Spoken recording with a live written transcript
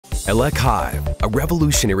ElecHive, a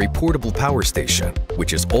revolutionary portable power station,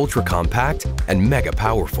 which is ultra-compact and mega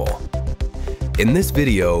powerful. In this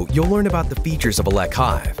video, you'll learn about the features of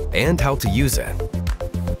ElecHive and how to use it.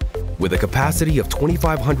 With a capacity of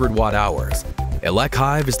 2,500 watt-hours,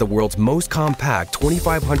 ElecHive is the world's most compact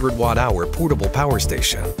 2,500 watt-hour portable power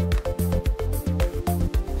station.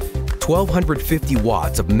 1,250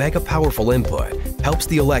 watts of mega powerful input helps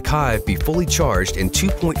the ElecHive be fully charged in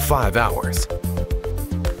 2.5 hours.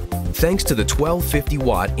 Thanks to the 1,250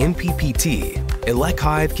 watt MPPT,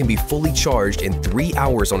 ElecHive can be fully charged in 3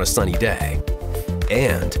 hours on a sunny day.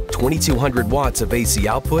 And 2,200 watts of AC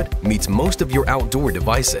output meets most of your outdoor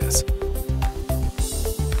devices.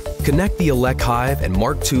 Connect the ElecHive and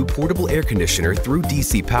Mark II portable air conditioner through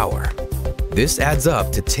DC power. This adds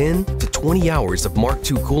up to 10 to 20 hours of Mark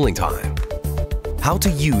II cooling time. How to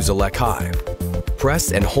use ElecHive.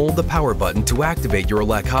 Press and hold the power button to activate your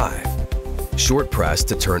ElecHive. Short press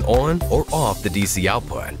to turn on or off the DC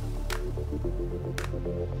output.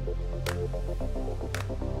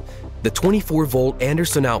 The 24-volt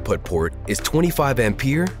Anderson output port is 25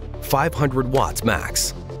 ampere, 500 watts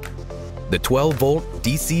max. The 12-volt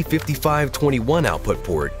DC 5521 output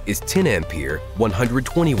port is 10 ampere,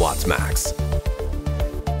 120 watts max.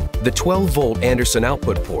 The 12-volt Anderson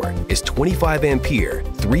output port is 25 ampere,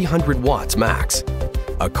 300 watts max.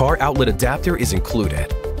 A car outlet adapter is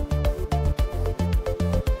included.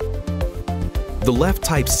 The left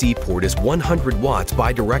Type-C port is 100 watts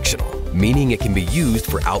bidirectional, meaning it can be used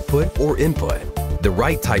for output or input. The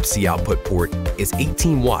right Type-C output port is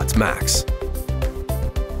 18 watts max.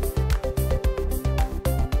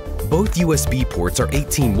 Both USB ports are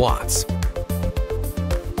 18 watts.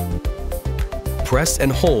 Press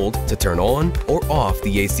and hold to turn on or off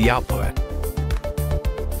the AC output.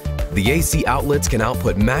 The AC outlets can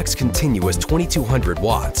output max continuous 2,200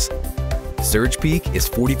 watts. Surge peak is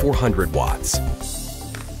 4,400 watts.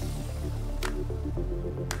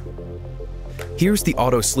 Here's the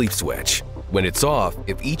auto sleep switch. When it's off,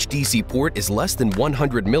 if each DC port is less than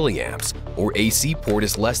 100 milliamps or AC port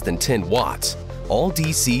is less than 10 watts, all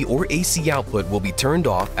DC or AC output will be turned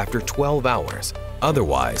off after 12 hours.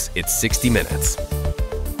 Otherwise, it's 60 minutes.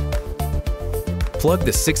 Plug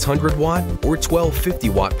the 600 watt or 1,250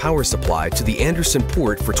 watt power supply to the Anderson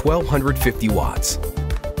port for 1,250 watts.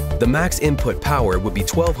 The max input power would be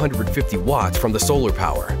 1,250 watts from the solar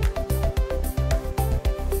power.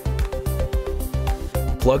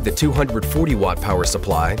 Plug the 240 watt power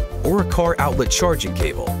supply or a car outlet charging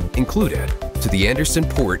cable, included, to the Anderson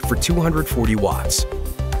port for 240 watts.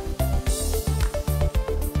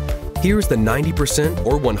 Here's the 90%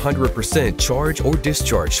 or 100% charge or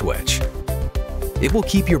discharge switch. It will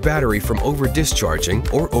keep your battery from over-discharging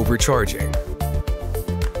or overcharging.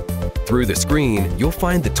 Through the screen, you'll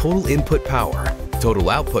find the total input power, total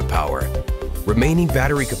output power, remaining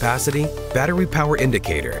battery capacity, battery power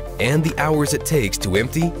indicator, and the hours it takes to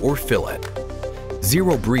empty or fill it.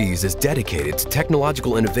 Zero Breeze is dedicated to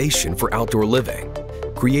technological innovation for outdoor living,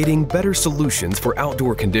 creating better solutions for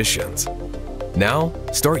outdoor conditions. Now,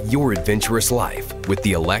 start your adventurous life with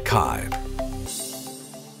the ElecHive.